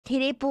テ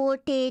レポー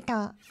テータ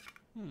ー。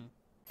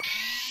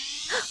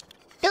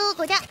ど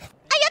こだ。あ、やっ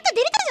た、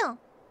出れたじゃん。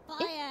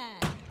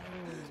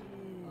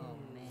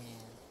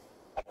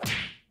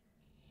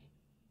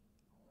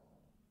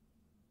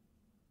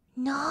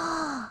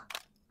なあ、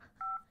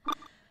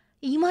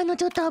今の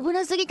ちょっと危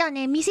なすぎた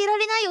ね。見せら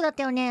れないようだっ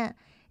たよね。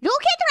ロケ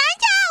ットラン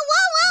チャー、ワ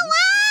ン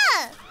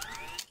ワンワン。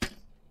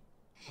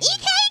いけい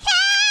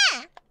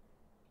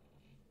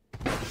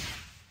け。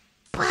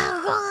バ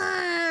ゴー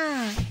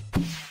ン。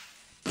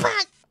バ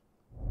ッ。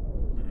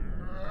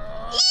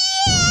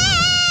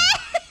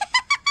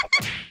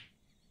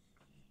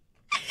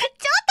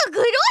ちょっとグ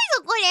ロい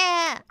ぞこれ。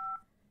や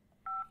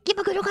っ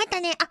ぱグロかった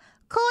ね。あ、コール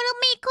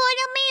ミーバ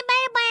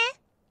イバ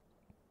イ。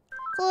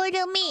コー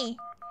ルミ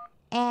ー。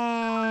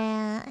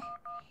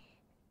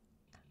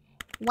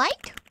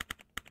white？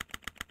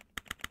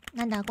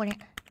 なんだこれ。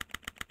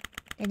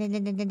で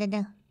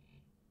ん。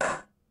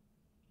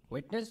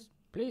Witness,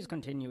 please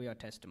continue your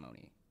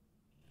testimony.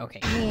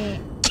 Okay. Yeah.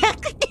 I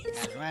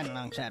was riding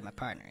alongside my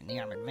partner in the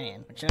armored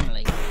van, when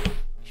suddenly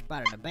she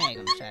spotted a bag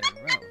on the side of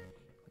the road.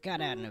 We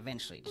got out and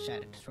eventually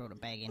decided to throw the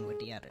bag in with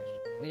the others.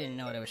 We didn't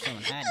know there was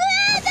someone hiding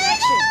in there.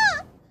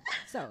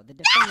 So, the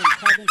defendant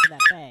crawled into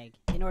that bag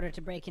in order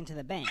to break into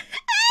the bank. Is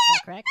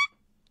that correct?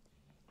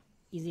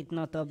 Is it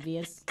not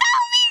obvious? Is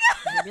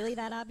it really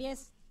that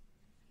obvious?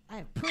 I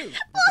have proof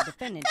that the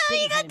defendant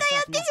didn't hide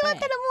himself in that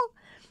bag.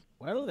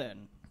 Well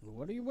then,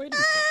 what are you waiting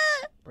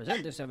for?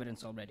 Present this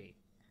evidence already.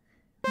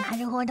 な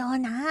るほど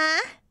な。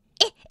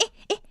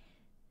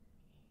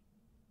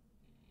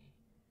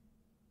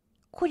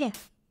これ。わ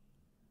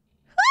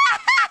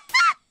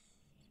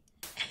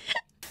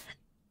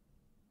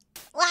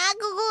あ、英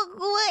語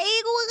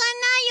わか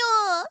んな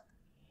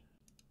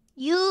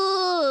いよ。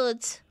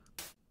use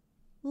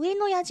上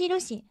の矢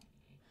印。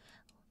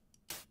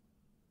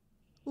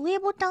上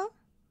ボタン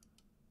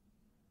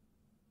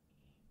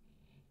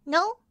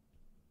 ?No?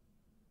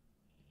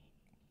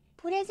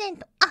 プレゼン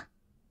ト。あ、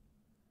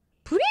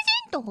プレ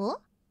ゼン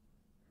ト？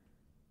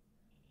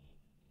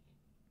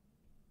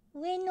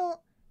上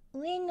の。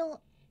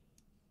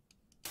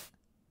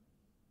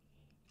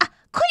あ、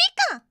これ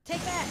か。Take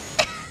that.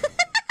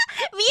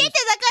 見えて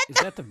なかった。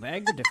Is that the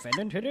bag the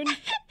defendant hid in? 見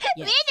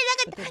えて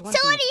なかった。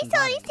Sorry,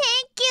 thank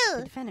The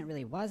you. defendant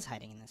really was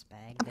hiding in this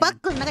bag. バッ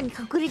グの中に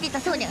隠れてた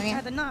そうだよ Tie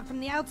ね。 the knot from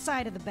the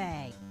outside of the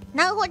bag.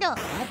 なるほど。 What?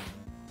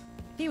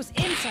 If he was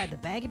inside the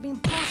bag, it'd be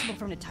impossible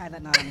for him to tie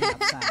that knot on the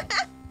outside.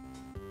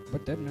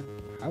 But then,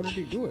 how did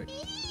he do it?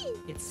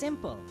 It's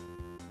simple.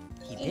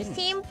 He didn't.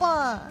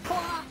 Simple.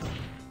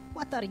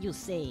 What are you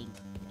saying?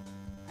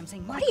 I'm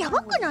saying What are you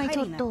wasn't hiding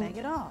hiding in that in bag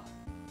at all.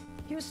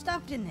 He was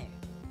stuffed in there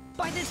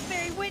by this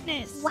very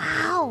witness.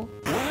 Wow.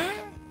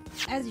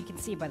 As you can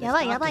see by this や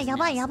ばい doctor's や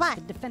ばい analysis,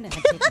 the defendant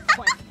had taken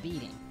quite the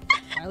beating.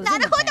 While he was な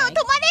in る the ほど、 bag, 止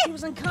ま he れ。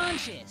 was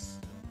unconscious.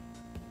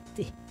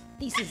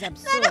 This is な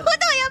absurd. るほど、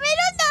やめる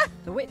んだ。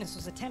 The witness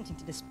was attempting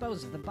to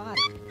dispose of the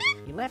body.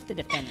 He left the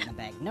defendant in the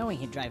bag, knowing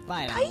he'd drive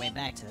by it on the way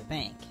back to the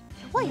bank.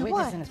 When the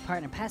witness and his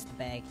partner passed the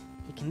bag,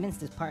 he convinced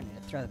his partner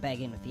to throw the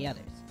bag in with the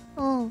others.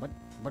 うん。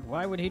 But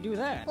why would he do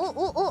that? お。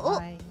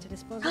 Why? To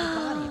dispose of the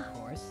body, of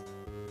course.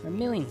 There are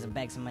millions of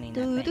bags of money in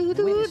that bank.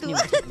 The witness knew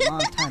it took a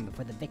long time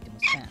before the victim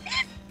was found.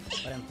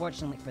 But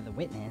unfortunately for the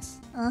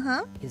witness,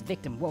 his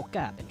victim woke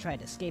up and tried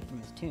to escape from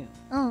his tomb.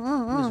 He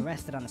was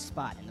arrested on the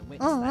spot, and the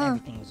witness thought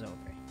everything was over.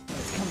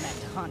 It's come back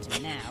to haunt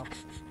him now.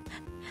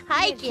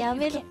 はい、や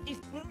める。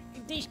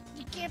 This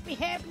can't be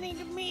happening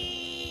to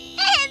me!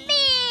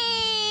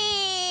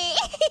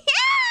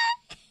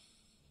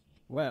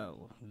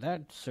 Well,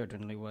 that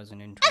certainly was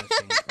an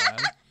interesting trial.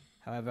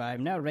 However, I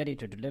am now ready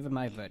to deliver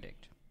my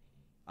verdict.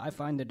 I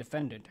find the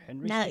defendant,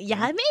 Henry. や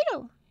め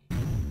ろ。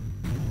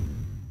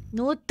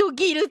Not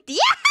guilty.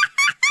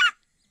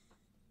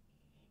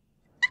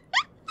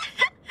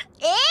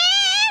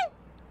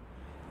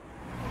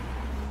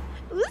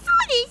 嘘で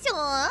しょ。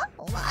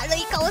悪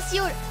い顔し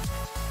よる。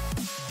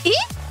え？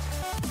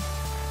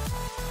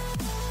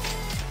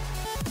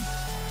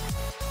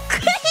ク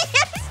リア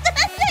したん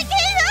だけ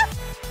ど。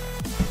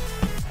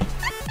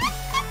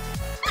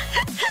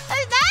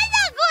なんだ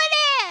こ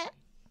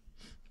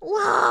れ。わ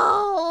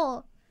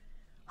お。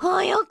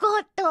早か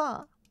っ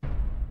た。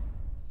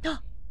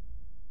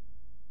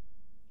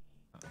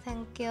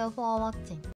Thank you for watching.